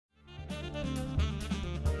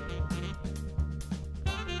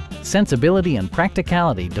sensibility and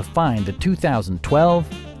practicality define the 2012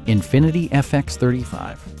 INFINITI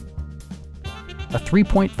FX35. A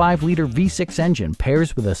 3.5-liter V6 engine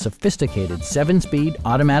pairs with a sophisticated 7-speed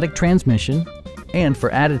automatic transmission, and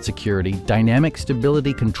for added security, dynamic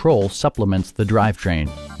stability control supplements the drivetrain.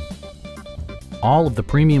 All of the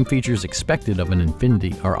premium features expected of an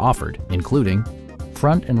Infiniti are offered, including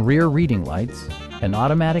front and rear reading lights, an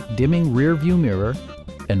automatic dimming rear-view mirror,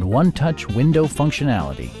 and one-touch window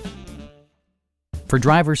functionality. For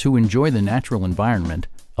drivers who enjoy the natural environment,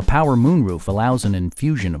 a power moonroof allows an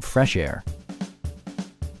infusion of fresh air.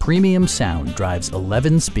 Premium sound drives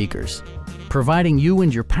 11 speakers, providing you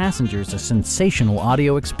and your passengers a sensational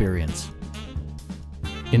audio experience.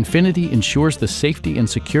 Infiniti ensures the safety and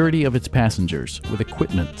security of its passengers with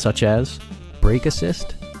equipment such as brake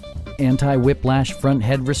assist, anti-whiplash front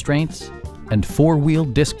head restraints, and 4-wheel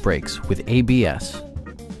disc brakes with ABS.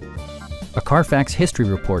 A Carfax history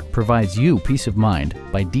report provides you peace of mind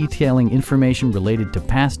by detailing information related to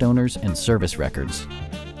past owners and service records.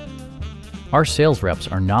 Our sales reps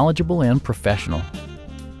are knowledgeable and professional.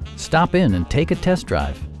 Stop in and take a test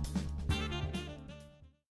drive.